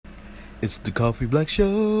It's the Coffee Black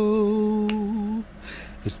Show.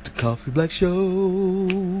 It's the Coffee Black Show.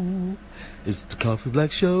 It's the Coffee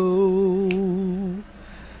Black Show.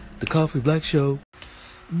 The Coffee Black Show.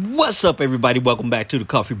 What's up, everybody? Welcome back to the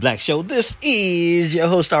Coffee Black Show. This is your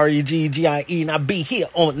host, REGGIE, and I'll be here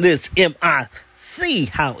on this MIC.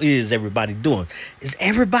 How is everybody doing? Is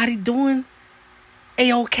everybody doing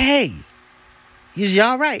A-okay? Is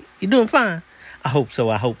y'all right? You doing fine? I hope so.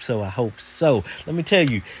 Let me tell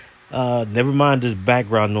you, never mind this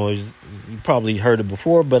background noise. You probably heard it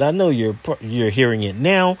before, but I know you're hearing it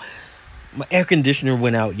now. My air conditioner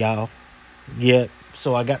went out, y'all. Yeah,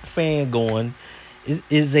 so I got the fan going. It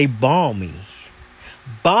is a balmy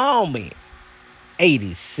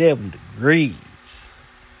 87 degrees.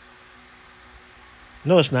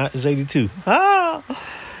 No, it's not. It's 82.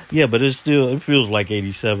 Yeah, but it feels like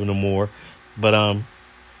 87 or more. But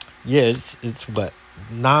yeah, it's what,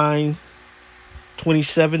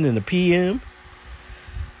 9:27 in the PM.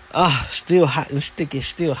 Still hot and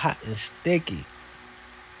sticky.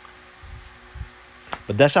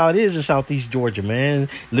 But that's how it is in Southeast Georgia, man.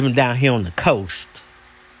 Living down here on the coast.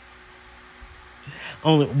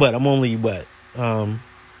 I'm only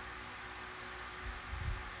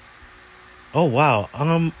oh wow.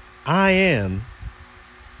 I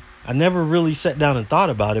never really sat down and thought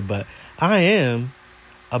about it, but I am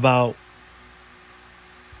about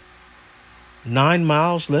 9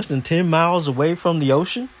 miles, less than 10 miles away from the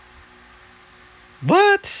ocean.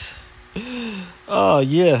 What? Oh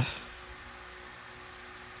yeah.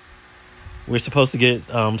 We're supposed to get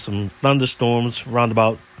some thunderstorms around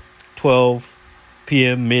about 12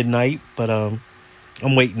 p.m. midnight, but I'm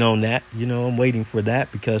waiting on that. I'm waiting for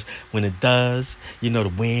that because when it does,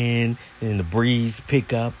 the wind and the breeze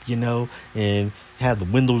pick up, and have the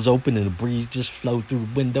windows open and the breeze just flow through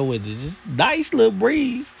the window, and it's just nice little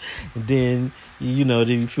breeze. And then, then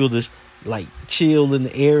you feel this like chill in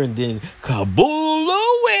the air, and then kaboom,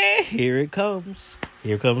 here it comes.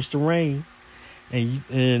 Here comes the rain.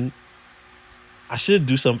 And I should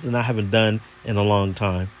do something I haven't done in a long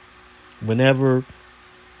time. Whenever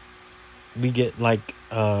we get like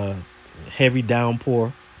heavy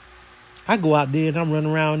downpour, I go out there and I'm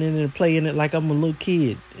running around in it and playing it like I'm a little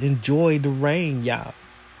kid. Enjoy the rain, y'all.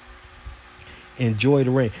 Enjoy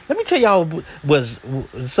the rain. Let me tell y'all was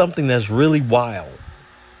something that's really wild.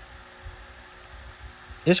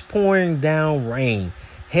 It's pouring down rain,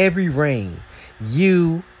 heavy rain.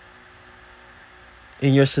 You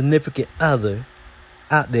and your significant other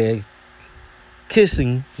out there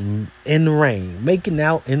kissing in the rain, making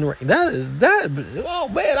out in the rain. Oh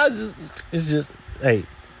man, hey,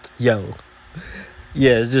 yo.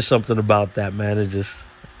 Yeah, it's just something about that, man. It's just,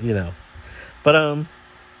 But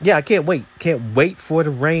yeah, I can't wait. Can't wait for the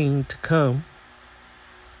rain to come.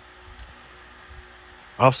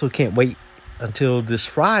 Also can't wait until this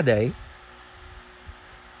Friday.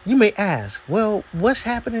 You may ask, well, what's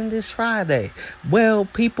happening this Friday? Well,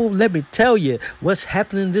 people, let me tell you what's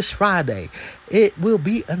happening this Friday. It will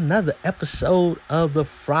be another episode of the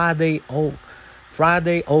Friday old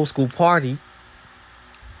school party.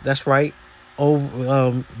 That's right.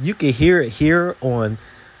 You can hear it here on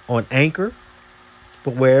Anchor,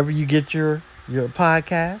 but wherever you get your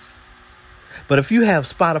podcast. But if you have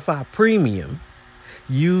Spotify Premium,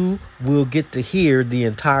 you will get to hear the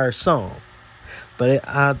entire song. But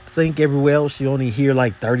I think everywhere else you only hear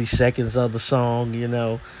like 30 seconds of the song,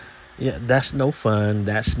 Yeah, that's no fun.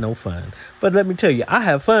 But let me tell you, I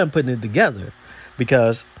have fun putting it together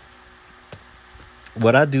because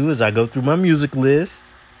what I do is I go through my music list,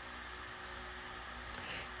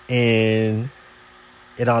 and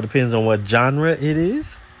it all depends on what genre it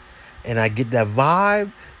is. And I get that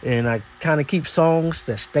vibe, and I kind of keep songs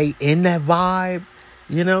that stay in that vibe,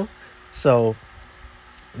 So,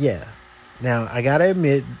 yeah. Now, I got to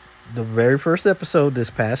admit, the very first episode this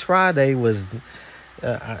past Friday was,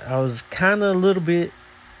 I was kind of a little bit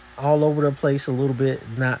all over the place, a little bit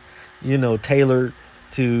not, tailored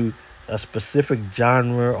to a specific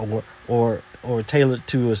genre or tailored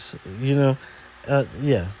to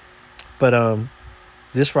yeah. But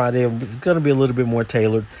this Friday, it's going to be a little bit more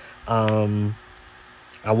tailored. I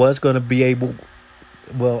was going to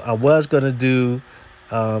do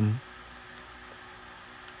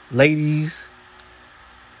ladies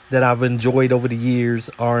that I've enjoyed over the years,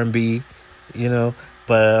 R&B,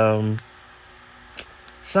 but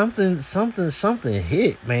something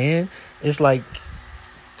hit, man. It's like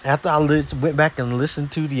after I went back and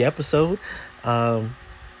listened to the episode, I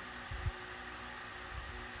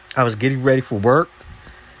was getting ready for work,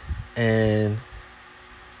 and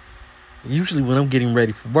usually when I'm getting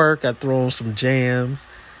ready for work, I throw on some jams,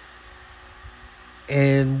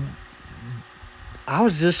 and I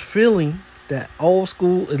was just feeling that old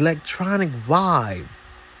school electronic vibe.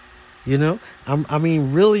 You know, I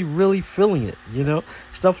mean, really, really feeling it. You know,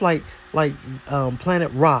 stuff like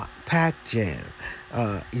Planet Rock, Pac Jam,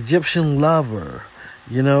 Egyptian Lover.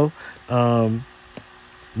 You know,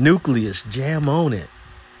 Nucleus, Jam on It.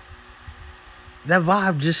 That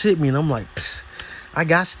vibe just hit me, and I'm like, I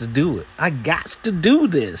got to do it. I got to do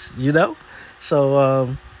this. You know,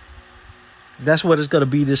 so that's what it's gonna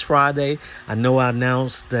be this Friday. I know I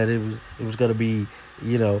announced that it was gonna be,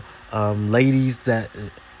 you know, ladies that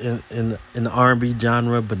in the R&B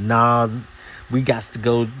genre, but nah, we got to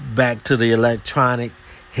go back to the electronic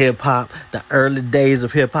hip hop, the early days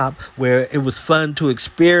of hip hop, where it was fun to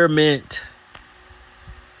experiment.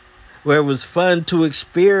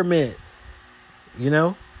 You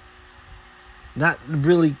know, not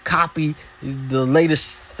really copy the latest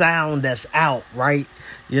sound that's out, right?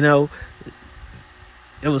 You know,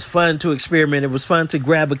 it was fun to experiment. It was fun to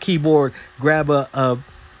grab a keyboard, grab a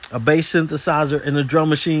bass synthesizer and a drum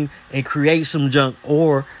machine and create some junk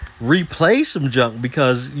or replay some junk,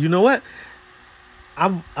 because you know what? I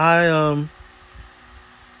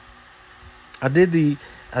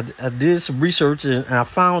did some research, and I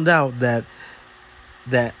found out that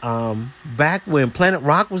back when Planet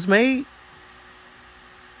Rock was made,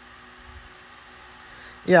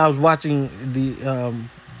 I was watching the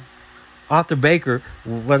Arthur Baker,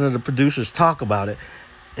 one of the producers, talk about it.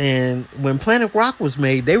 And when Planet Rock was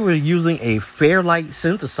made, they were using a Fairlight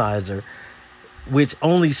synthesizer, which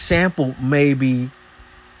only sampled maybe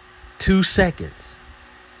 2 seconds.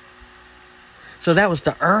 So that was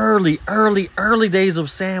the early days of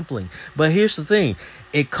sampling. But here's the thing.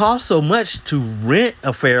 It cost so much to rent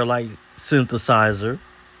a Fairlight synthesizer.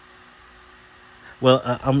 Well,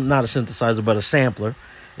 I'm not a synthesizer, but a sampler.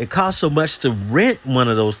 It cost so much to rent one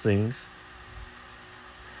of those things.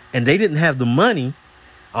 And they didn't have the money.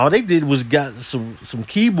 All they did was got some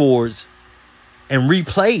keyboards and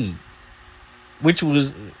replayed, which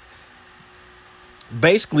was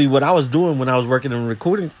basically what I was doing when I was working in a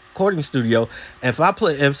recording studio. Here's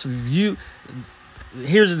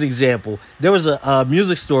an example. There was a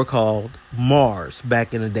music store called Mars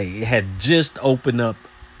back in the day. It had just opened up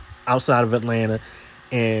outside of Atlanta,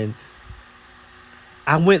 and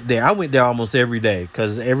I went there almost every day,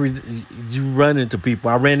 because you run into people.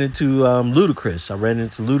 I ran into Ludacris. I ran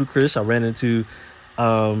into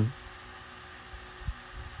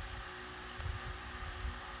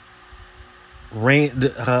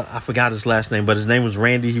I forgot his last name, but his name was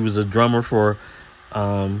Randy. He was a drummer for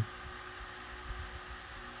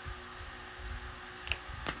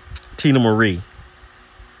Tina Marie.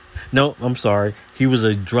 No, I'm sorry. He was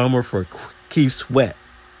a drummer for Keith Sweat.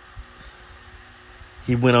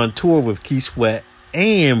 He went on tour with Keith Sweat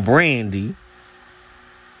and Brandy.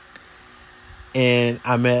 And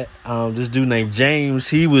I met this dude named James.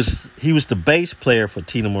 He was the bass player for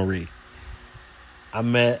Tina Marie. I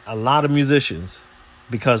met a lot of musicians,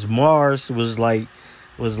 because Mars was like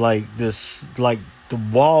this, like the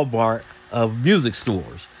Walmart of music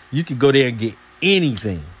stores. You could go there and get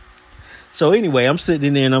anything. So anyway, I'm sitting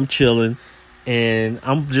in there and I'm chilling, and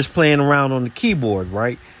I'm just playing around on the keyboard,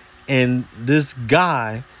 right? And this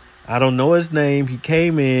guy, I don't know his name, he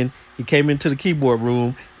came into the keyboard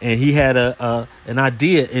room, and he had an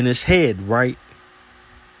idea in his head, right?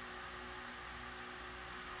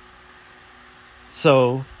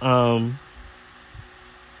 So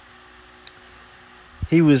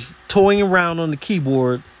he was toying around on the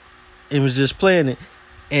keyboard and was just playing it,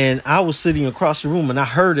 and I was sitting across the room, and I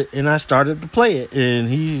heard it, and I started to play it, and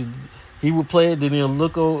he would play it, then he'll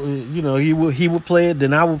look over, he would play it,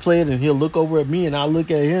 then I would play it, and he'll look over at me, and I'll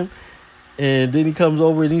look at him, and then he comes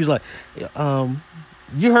over and he's like,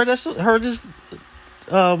 you heard this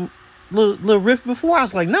little riff before? I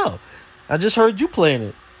was like, no, I just heard you playing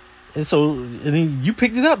it. And so, you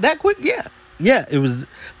picked it up that quick? Yeah, it was,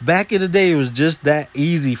 back in the day, it was just that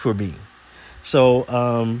easy for me. So,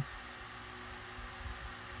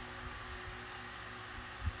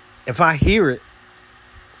 if I hear it,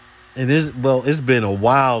 and it's been a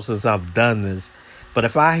while since I've done this, but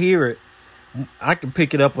if I hear it, I can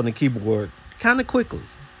pick it up on the keyboard kind of quickly.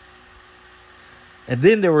 And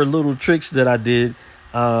then there were little tricks that I did.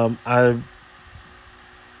 I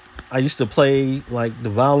used to play like the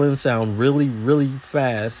violin sound really, really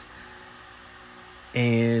fast,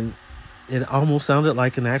 and it almost sounded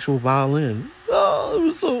like an actual violin. Oh, it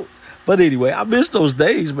was so. But anyway, I miss those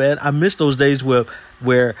days, man. I miss those days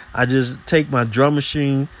where I just take my drum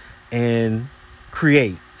machine and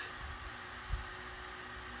create.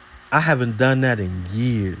 I haven't done that in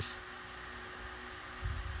years.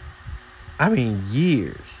 I mean,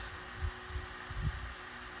 years.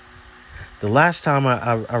 The last time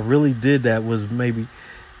I really did that was maybe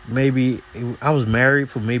I was married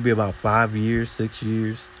for maybe about 5 years, 6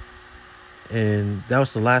 years. And that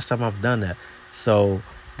was the last time I've done that. So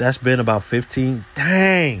that's been about 15.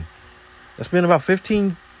 Dang. That's been about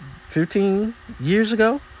 15 years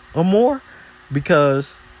ago or more,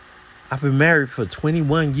 because I've been married for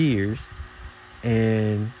 21 years.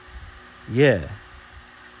 And yeah,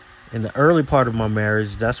 in the early part of my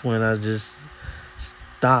marriage, that's when I just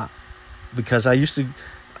stopped, because I didn't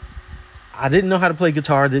know how to play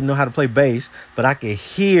guitar, didn't know how to play bass, but I could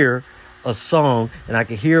hear a song and I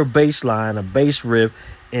could hear a bass line, a bass riff,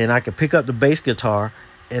 and I could pick up the bass guitar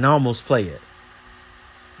and almost play it.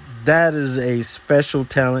 That is a special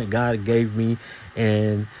talent God gave me,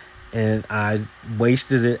 and I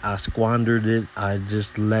wasted it. I squandered it. I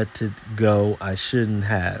just let it go. I shouldn't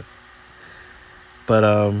have. But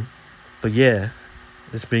yeah,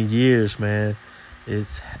 it's been years, man.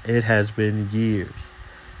 It has been years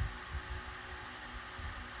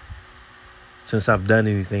since I've done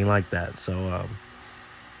anything like that. So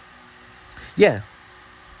yeah.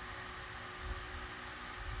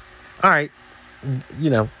 All right.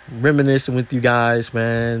 Reminiscing with you guys,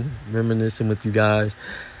 man. What I'm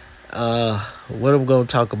going to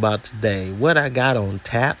talk about today. What I got on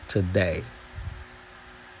tap today.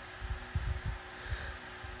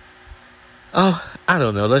 Oh, I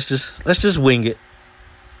don't know. Let's just wing it.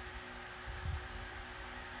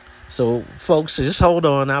 So, folks, just hold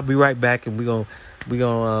on. I'll be right back, and we're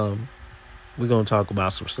gonna talk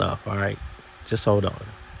about some stuff. All right, just hold on.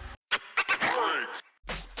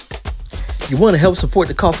 You want to help support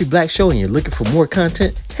the Coffee Black Show and you're looking for more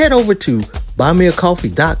content? Head over to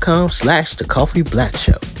buymeacoffee.com/The Coffee Black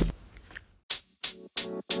Show.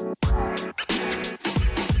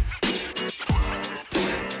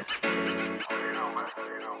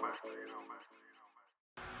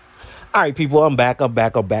 All right, people, I'm back.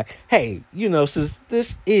 Hey, since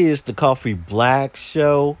this is the Coffee Black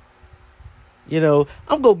Show, I'm going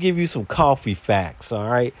to give you some coffee facts, all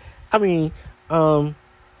right?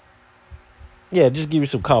 Just give you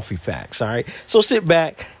some coffee facts, all right? So sit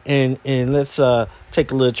back and let's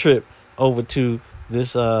take a little trip over to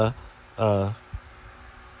this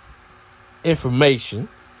information.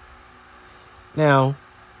 Now,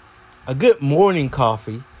 a good morning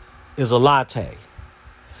coffee is a latte.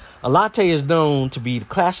 A latte is known to be the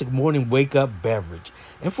classic morning wake-up beverage,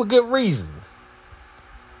 and for good reasons.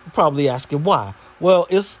 You're probably asking why. Well,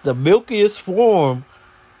 it's the milkiest form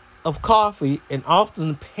of coffee and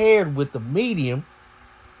often paired with the medium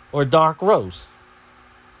or dark roast.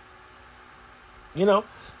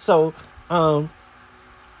 So one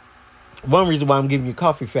reason why I'm giving you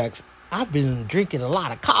coffee facts, I've been drinking a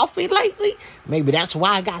lot of coffee lately. Maybe that's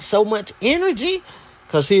why I got so much energy.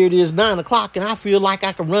 Because here it is 9 o'clock and I feel like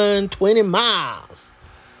I can run 20 miles.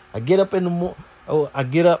 I get up in the morning. Look,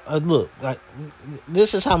 like,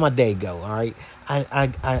 this is how my day go, all right?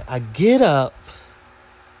 I get up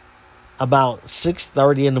about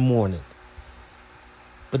 6:30 in the morning.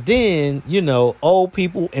 But then, old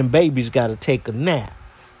people and babies got to take a nap.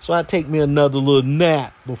 So I take me another little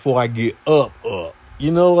nap before I get up.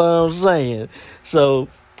 You know what I'm saying? So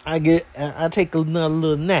I take another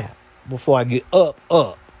little nap before I get up.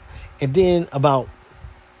 And then about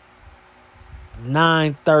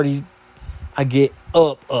 9:30, I get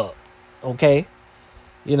up. Okay?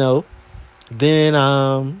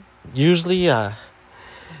 Then usually I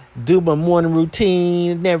do my morning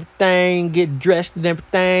routine and everything, get dressed and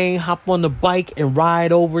everything, hop on the bike and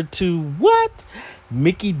ride over to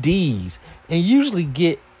Mickey D's, and usually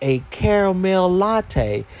get a caramel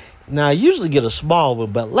latte. Now I usually get a small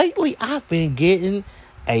one, but lately I've been getting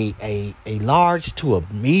a large to a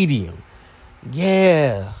medium.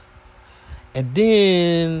 Yeah. And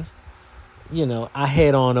then, I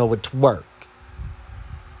head on over to work.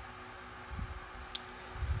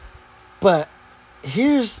 But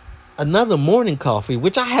here's another morning coffee,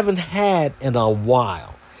 which I haven't had in a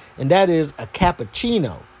while, and that is a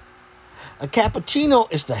cappuccino. A cappuccino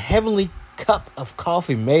is the heavenly cup of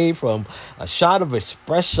coffee made from a shot of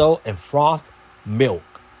espresso and frothed milk.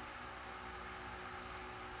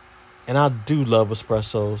 And I do love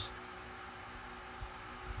espressos.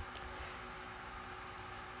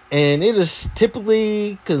 And it is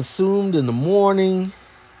typically consumed in the morning.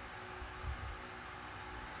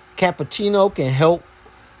 Cappuccino can help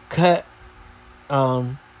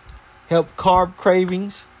carb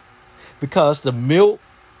cravings because the milk,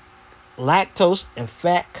 lactose, and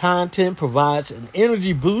fat content provides an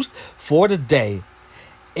energy boost for the day.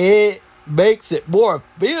 It makes it more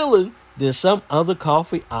appealing than some other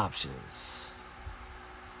coffee options.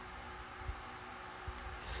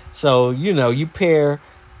 So, you pair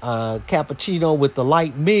cappuccino with the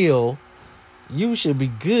light meal, you should be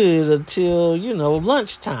good until,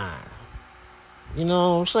 lunchtime. You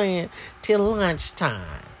know what I'm saying? Till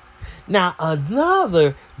lunchtime. Now,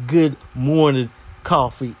 another good morning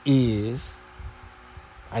coffee is,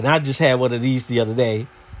 and I just had one of these the other day,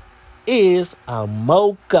 is a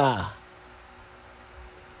mocha.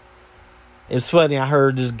 It's funny, I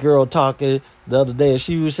heard this girl talking the other day, and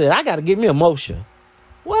she said, I got to get me a mocha.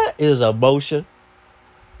 What is a mocha?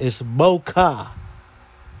 It's mocha,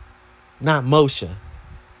 not mocha.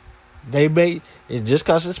 They made it just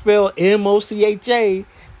because it's spelled M-O-C-H-A.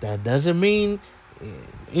 That doesn't mean.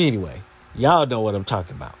 Anyway, y'all know what I'm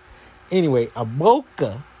talking about. Anyway, a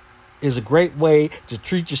mocha is a great way to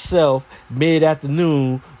treat yourself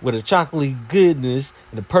mid-afternoon with a chocolatey goodness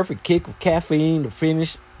and the perfect kick of caffeine to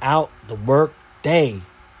finish out the work day.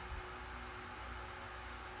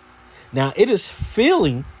 Now, it is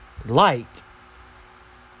feeling like,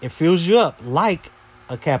 it fills you up like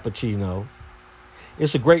a cappuccino.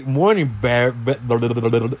 It's a great morning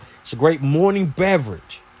it's a great morning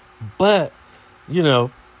beverage. But,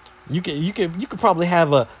 you could probably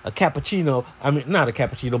have a cappuccino, I mean, not a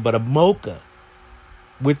cappuccino, but a mocha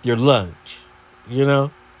with your lunch,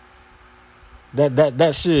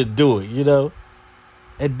 That should do it,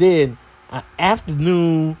 And then an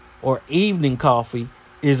afternoon or evening coffee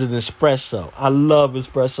is an espresso. I love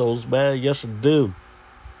espressos, man. Yes, I do.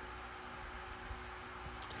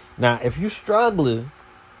 Now, if you're struggling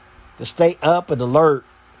to stay up and alert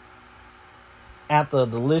after a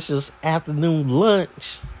delicious afternoon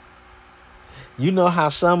lunch, you know how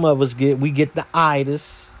some of us we get the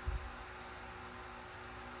itis.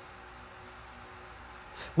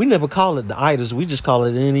 We never call it the itis, we just call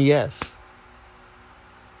it NES.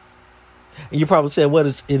 And you probably said, what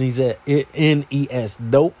is NES?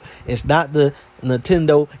 Nope, it's not the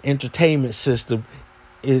Nintendo Entertainment System.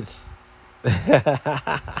 It's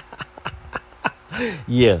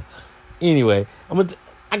yeah. Anyway,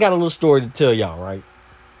 I got a little story to tell y'all, right?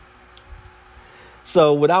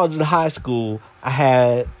 So when I was in high school, I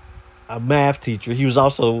had a math teacher. He was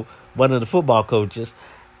also one of the football coaches,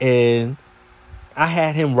 and I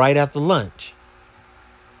had him right after lunch.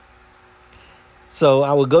 So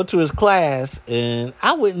I would go to his class, and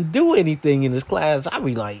I wouldn't do anything in his class. I'd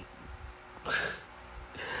be like,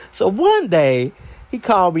 so one day he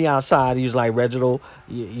called me outside. He was like, Reginald,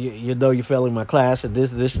 you're failing my class, and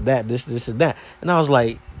this and that, this and that. And I was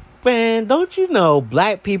like, man, don't you know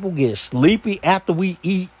black people get sleepy after we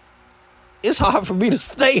eat? It's hard for me to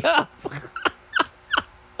stay up.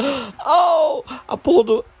 Oh, I pulled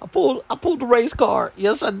the race card.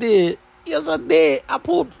 Yes, I did. I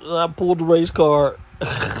pulled the race card.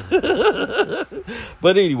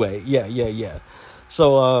 But anyway, yeah.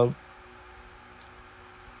 So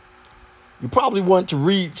you probably want to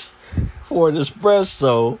reach for an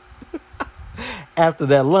espresso after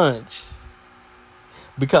that lunch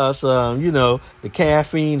because the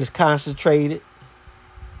caffeine is concentrated,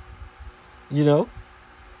 It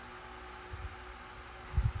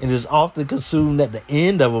is often consumed at the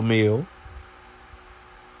end of a meal.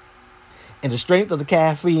 And the strength of the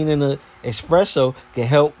caffeine in the espresso can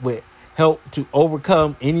help to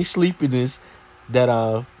overcome any sleepiness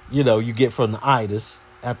that you get from the itis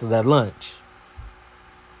after that lunch.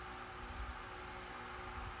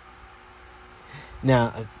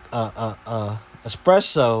 Now,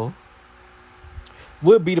 espresso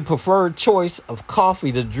would be the preferred choice of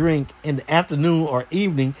coffee to drink in the afternoon or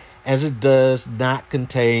evening, as it does not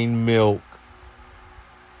contain milk.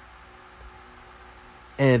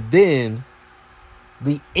 And then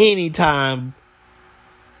the anytime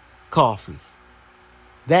coffee.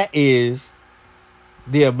 That is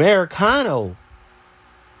the Americano.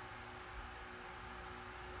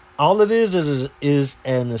 All it is an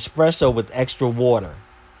espresso with extra water.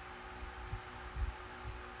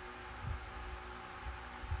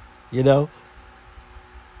 Either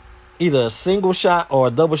a single shot or a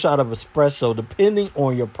double shot of espresso, depending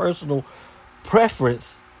on your personal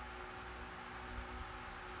preference.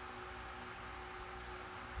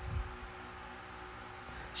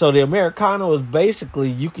 So the Americano is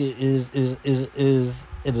basically is an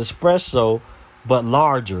espresso, but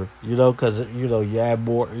larger, because you add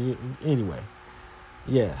more. Anyway,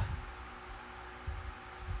 yeah.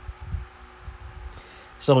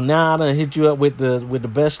 So now I done hit you up with the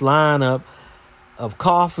best lineup of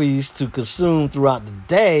coffees to consume throughout the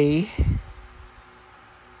day.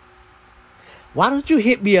 Why don't you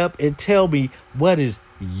hit me up and tell me what is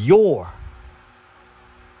your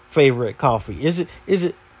favorite coffee? Is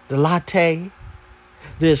it the latte,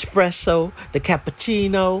 the espresso, the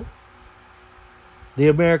cappuccino? The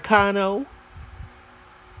Americano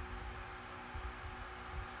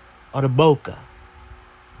or the mocha?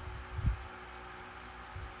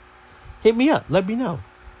 Hit me up. Let me know.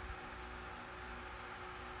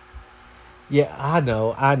 Yeah, I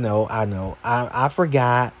know. I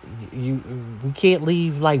forgot. We can't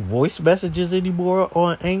leave like voice messages anymore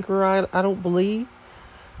on Anchor. I don't believe.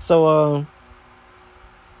 So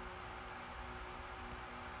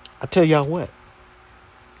I tell y'all what.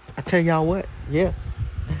 Yeah,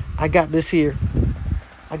 I got this here.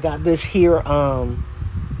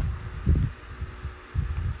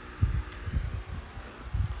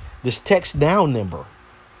 This text down number.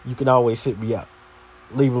 You can always hit me up.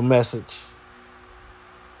 Leave a message.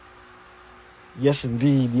 Yes,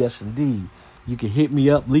 indeed. You can hit me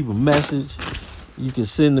up, leave a message. You can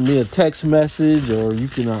send me a text message, or you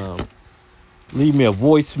can leave me a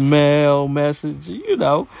voicemail message.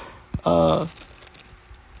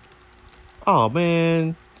 Oh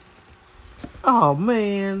man.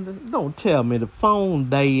 Don't tell me the phone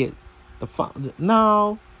dead.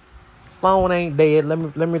 No, phone ain't dead.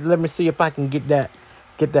 Let me see if I can get that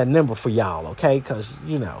number for y'all, okay? Because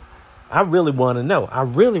I really want to know.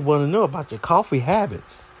 About your coffee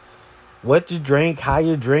habits. What you drink, how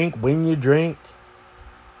you drink, when you drink.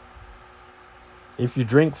 If you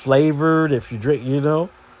drink flavored, if you drink,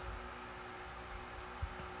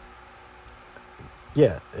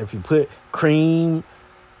 Yeah, if you put cream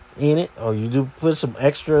in it, or you do put some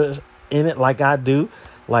extras in it like I do.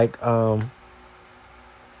 Like,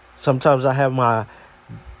 sometimes I have my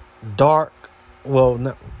dark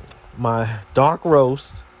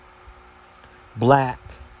roast black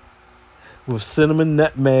with cinnamon,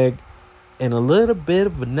 nutmeg, and a little bit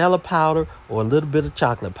of vanilla powder or a little bit of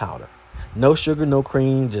chocolate powder. No sugar, no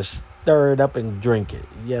cream, just stir it up and drink it.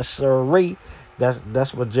 Yes, sirree.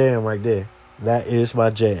 That's my jam right there. That is my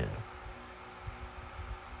jam.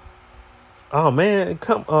 Oh man,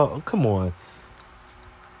 come on.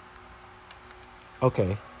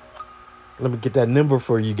 Okay. Let me get that number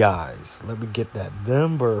for you guys.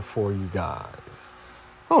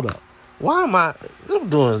 Hold up. Why am I'm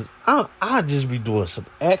doing, I'll just be doing some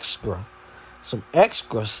extra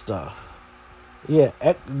stuff. Yeah,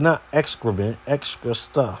 not excrement, extra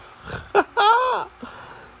stuff.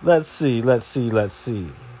 Let's see.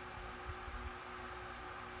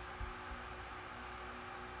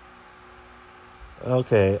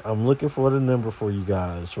 Okay, I'm looking for the number for you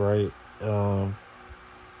guys, right?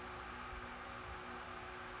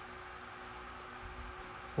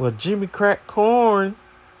 Well, Jimmy cracked corn,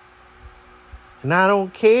 and I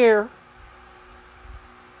don't care.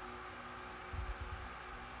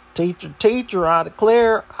 Teacher, I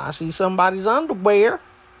declare, I see somebody's underwear.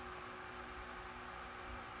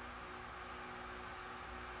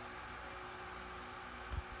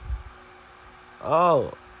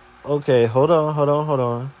 Oh, okay, hold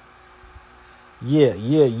on. Yeah.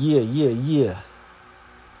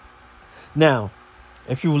 Now,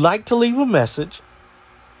 if you would like to leave a message,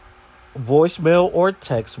 voicemail or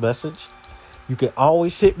text message, you can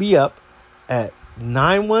always hit me up at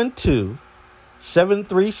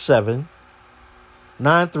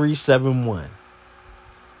 912-737-9371.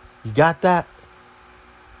 You got that?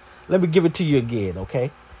 Let me give it to you again,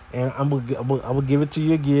 okay? And I'm gonna give it to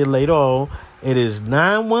you again later on. It is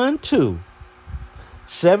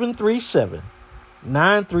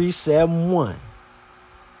 912-737-9371.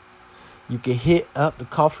 You can hit up the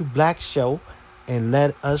Coffee Black Show and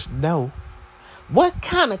let us know what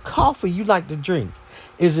kind of coffee you like to drink.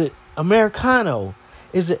 Is it Americano?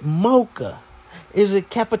 Is it mocha? Is it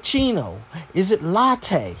cappuccino? Is it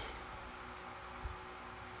latte?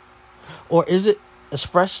 Or is it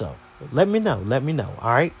espresso? Let me know,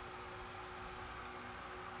 all right?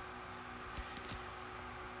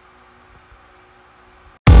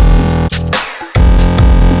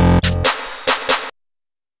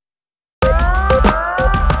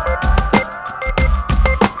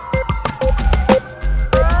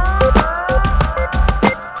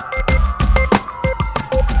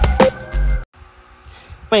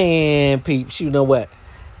 Man, peeps, you know what?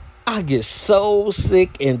 I get so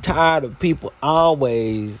sick and tired of people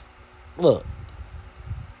always... Look,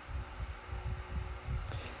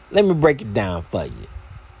 let me break it down for you.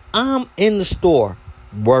 I'm in the store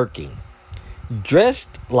working,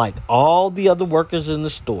 dressed like all the other workers in the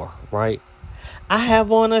store, right? I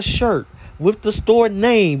have on a shirt with the store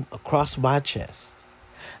name across my chest.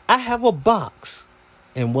 I have a box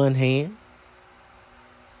in one hand,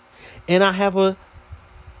 and I have a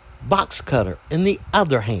box cutter in the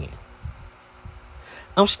other hand.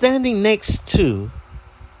 I'm standing next to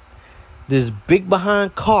this big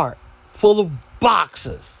behind cart full of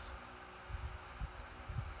boxes.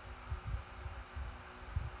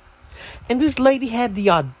 And this lady had the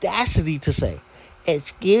audacity to say,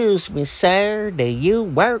 "Excuse me, sir, do you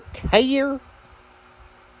work here?"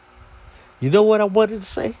 You know what I wanted to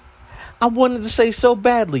say? I wanted to say so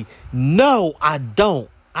badly, "No, I don't.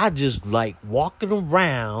 I just like walking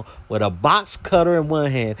around with a box cutter in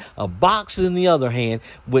one hand, a box in the other hand,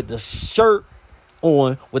 with the shirt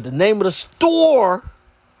on, with the name of the store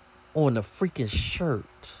on the freaking shirt.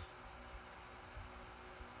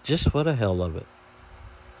 Just for the hell of it."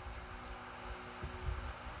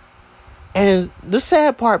 And the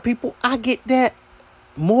sad part, people, I get that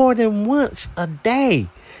more than once a day.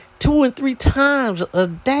 2 and 3 times a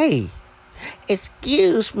day.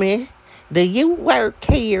 "Excuse me, do you work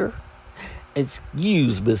here?"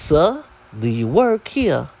 "Excuse me, sir, do you work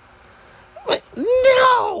here?"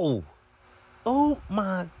 No! Oh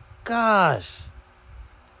my gosh.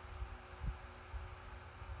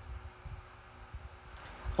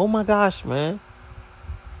 Oh my gosh, man.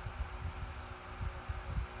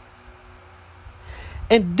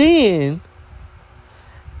 And then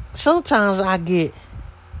sometimes I get,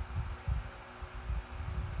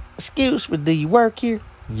 "Excuse me, do you work here?"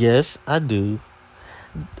 "Yes, I do."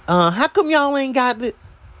 How come y'all ain't got it?"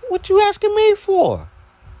 "What you asking me for?"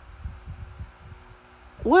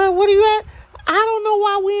 "Well, what are you at?" "I don't know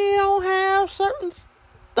why we don't have certain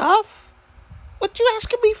stuff. What you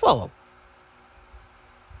asking me for?"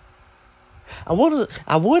 I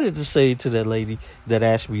wanted to say to that lady that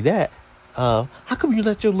asked me that, how come you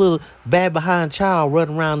let your little bad behind child run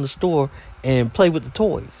around the store and play with the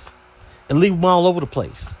toys and leave them all over the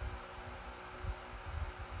place?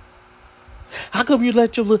 How come you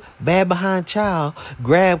let your little bad behind child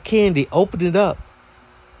grab candy, open it up,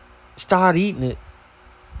 start eating it,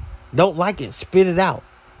 don't like it, spit it out?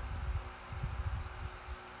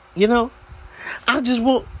 You know, I just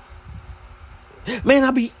want,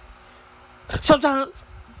 man, sometimes,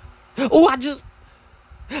 I just want to,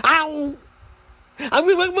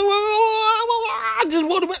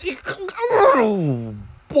 oh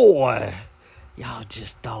boy, y'all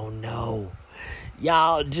just don't know.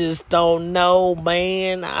 Y'all just don't know,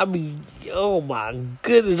 man. Oh my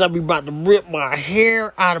goodness, I be about to rip my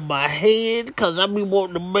hair out of my head because I be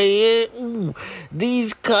wanting to, man.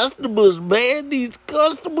 These customers, man.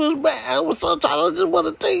 Sometimes I just want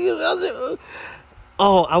to tell you.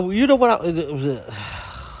 You know what?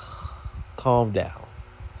 Calm down.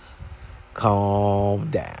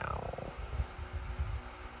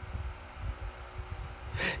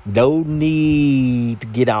 No need to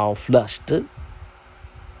get all flustered.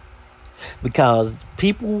 Because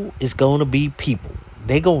people is going to be people.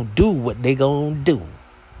 They going to do what they going to do.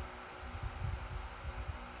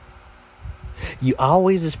 You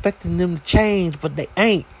always expecting them to change, but they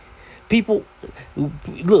ain't. People,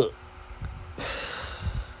 look.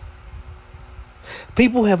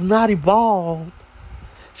 People have not evolved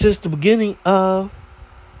since the beginning of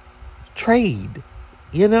trade,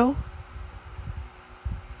 you know?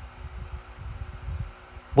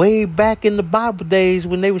 Way back in the Bible days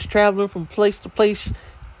when they was traveling from place to place,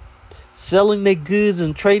 selling their goods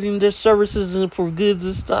and trading their services and for goods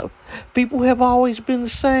and stuff. People have always been the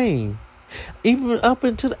same. Even up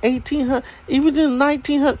into the 1800s, even in the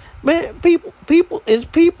 1900s. Man, people is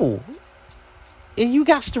people. And you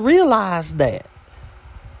got to realize that.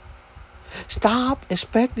 Stop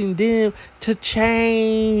expecting them to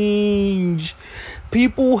change.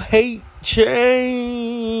 People hate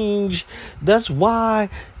change. That's why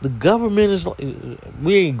the government is like,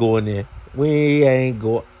 we ain't going there. We ain't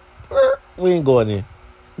going there.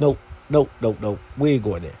 Nope. We ain't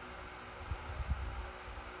going there.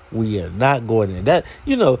 We are not going there.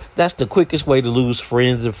 That's the quickest way to lose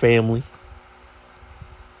friends and family.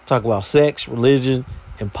 Talk about sex, religion,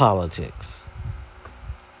 and politics.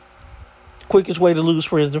 Quickest way to lose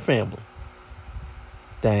friends and family.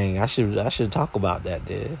 Dang, I should talk about that,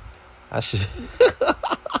 dude. I should.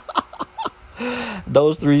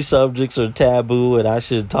 Those 3 subjects are taboo, and I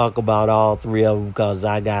should talk about all 3 of them because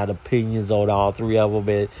I got opinions on all 3 of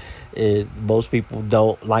them. And most people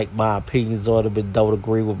don't like my opinions on them and don't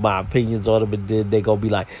agree with my opinions on them. And then they gonna be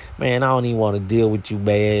like, "Man, I don't even want to deal with you,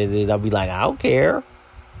 man." And I'll be like, "I don't care."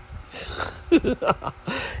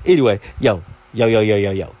 Anyway, yo. We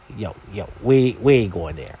ain't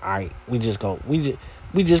going there. All right, we just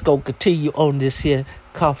gonna continue on this here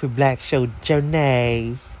Coffee Black Show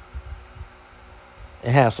journey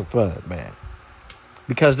and have some fun, man.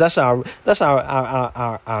 Because that's our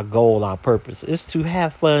goal, our purpose is to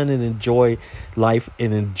have fun and enjoy life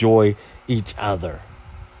and enjoy each other.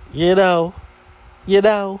 You know.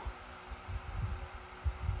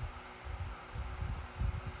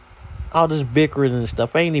 All this bickering and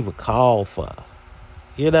stuff ain't even called for.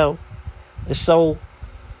 You know. It's so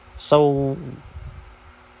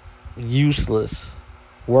useless,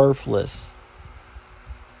 worthless.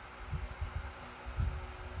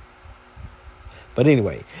 But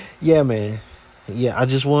anyway, yeah, man. Yeah, I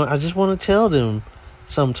just want to tell them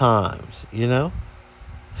sometimes,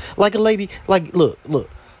 Like a lady, like look.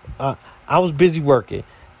 I was busy working,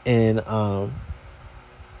 and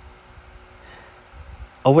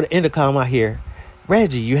over the intercom I hear,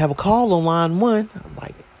 "Reggie, you have a call on line 1." I'm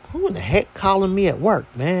like, who in the heck calling me at work,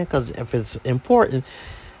 man? Because if it's important,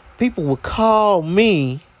 people would call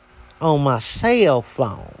me on my cell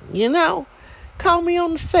phone, Call me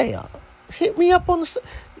on the cell. Hit me up on the cell.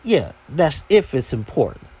 Yeah, that's if it's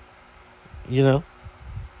important, Who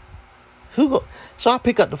go? So I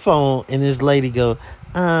pick up the phone, and this lady go,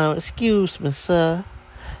 excuse me, sir.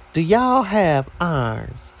 Do y'all have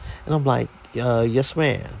irons? And I'm like, yes,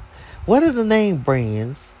 ma'am. What are the name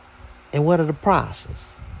brands, and what are the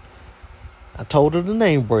prices? I told her the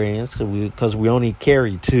name brands because we only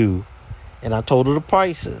carry 2, and I told her the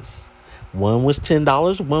prices. One was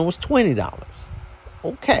 $10, one was $20.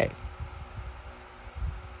 Okay.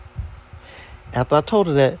 After I told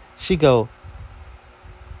her that, she go,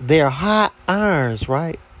 they're hot irons,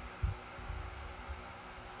 right?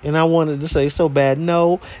 And I wanted to say so bad,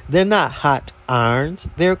 no, they're not hot irons.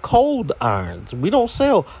 They're cold irons. We don't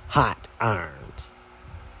sell hot irons.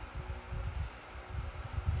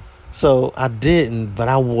 So I didn't, but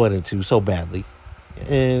I wanted to so badly.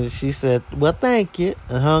 And she said, well, thank you,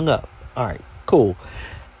 and hung up. All right, cool.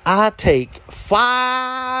 I take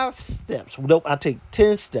 5 steps. Nope, I take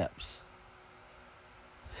 10 steps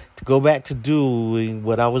to go back to doing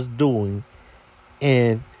what I was doing.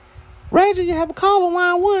 And Reggie, you have a call on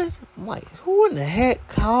line 1. I'm like, who in the heck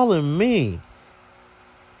calling me?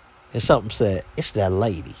 And something said, it's that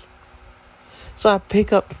lady. So I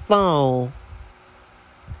pick up the phone,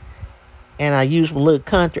 and I use my little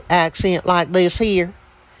country accent like this here.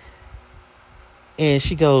 And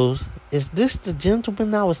she goes, is this the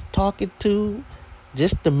gentleman I was talking to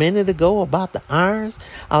just a minute ago about the irons?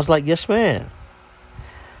 I was like, yes, ma'am.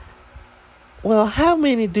 Well, how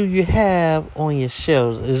many do you have on your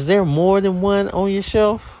shelves? Is there more than one on your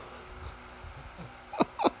shelf?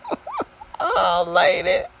 Oh,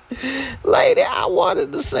 lady, I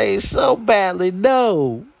wanted to say so badly,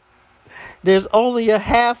 no. There's only a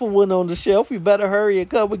half of one on the shelf. You better hurry and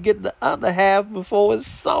come and get the other half before it's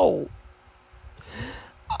sold.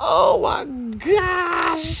 Oh, my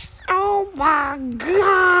gosh. Oh, my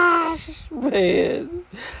gosh, man.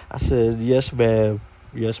 I said, yes, ma'am.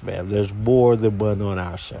 Yes, ma'am. There's more than one on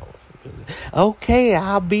our shelf. Okay,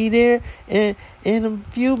 I'll be there in a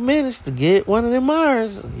few minutes to get one of them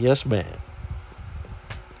irons. Yes, ma'am.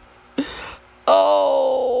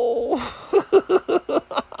 Oh.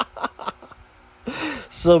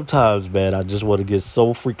 Sometimes, man, I just want to get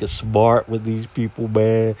so freaking smart with these people,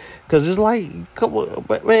 man. Because it's like, come on,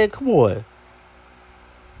 man, come on.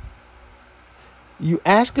 You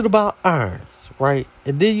asking about irons, right?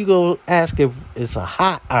 And then you go ask if it's a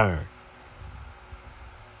hot iron.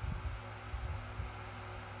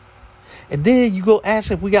 And then you go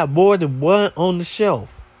ask if we got more than one on the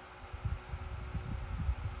shelf.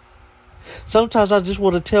 Sometimes I just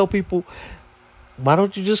want to tell people, why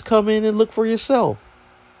don't you just come in and look for yourself?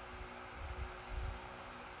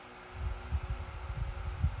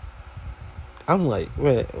 I'm like,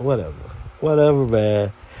 man, whatever,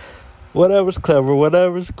 man. Whatever's clever,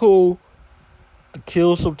 whatever's cool to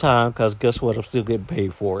kill some time, because guess what? I'm still getting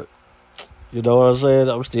paid for it. You know what I'm saying?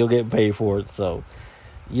 I'm still getting paid for it. So,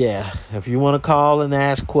 yeah, if you want to call and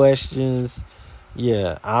ask questions,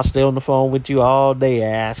 yeah, I'll stay on the phone with you all day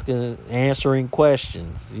answering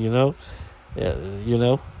questions, Yeah,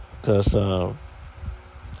 because,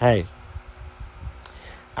 hey,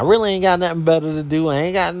 I really ain't got nothing better to do. I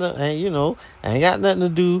ain't got nothing to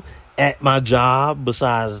do at my job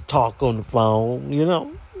besides talk on the phone,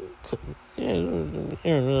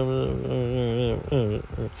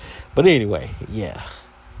 But anyway, yeah.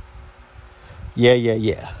 Hey,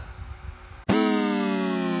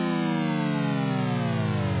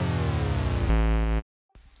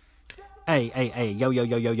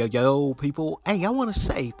 yo, people. Hey, I want to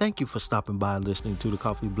say thank you for stopping by and listening to the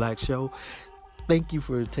Coffee Black Show. Thank you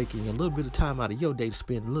for taking a little bit of time out of your day to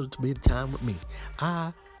spend a little bit of time with me.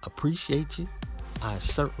 I appreciate you. I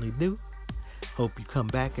certainly do. Hope you come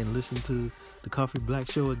back and listen to the Coffee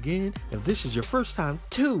Black Show again. If this is your first time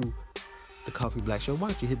to the Coffee Black Show, why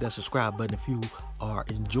don't you hit that subscribe button if you are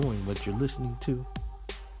enjoying what you're listening to.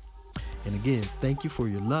 And again, thank you for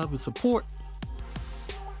your love and support.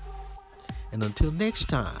 And until next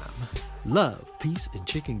time, love, peace, and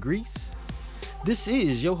chicken grease. This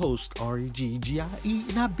is your host, REGGIE,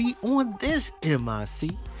 and I be on this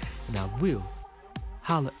MIC, and I will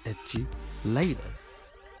holler at you later.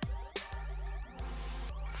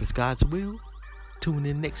 If it's God's will, tune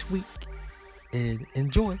in next week and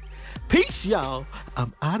enjoy. Peace, y'all.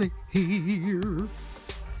 I'm out of here.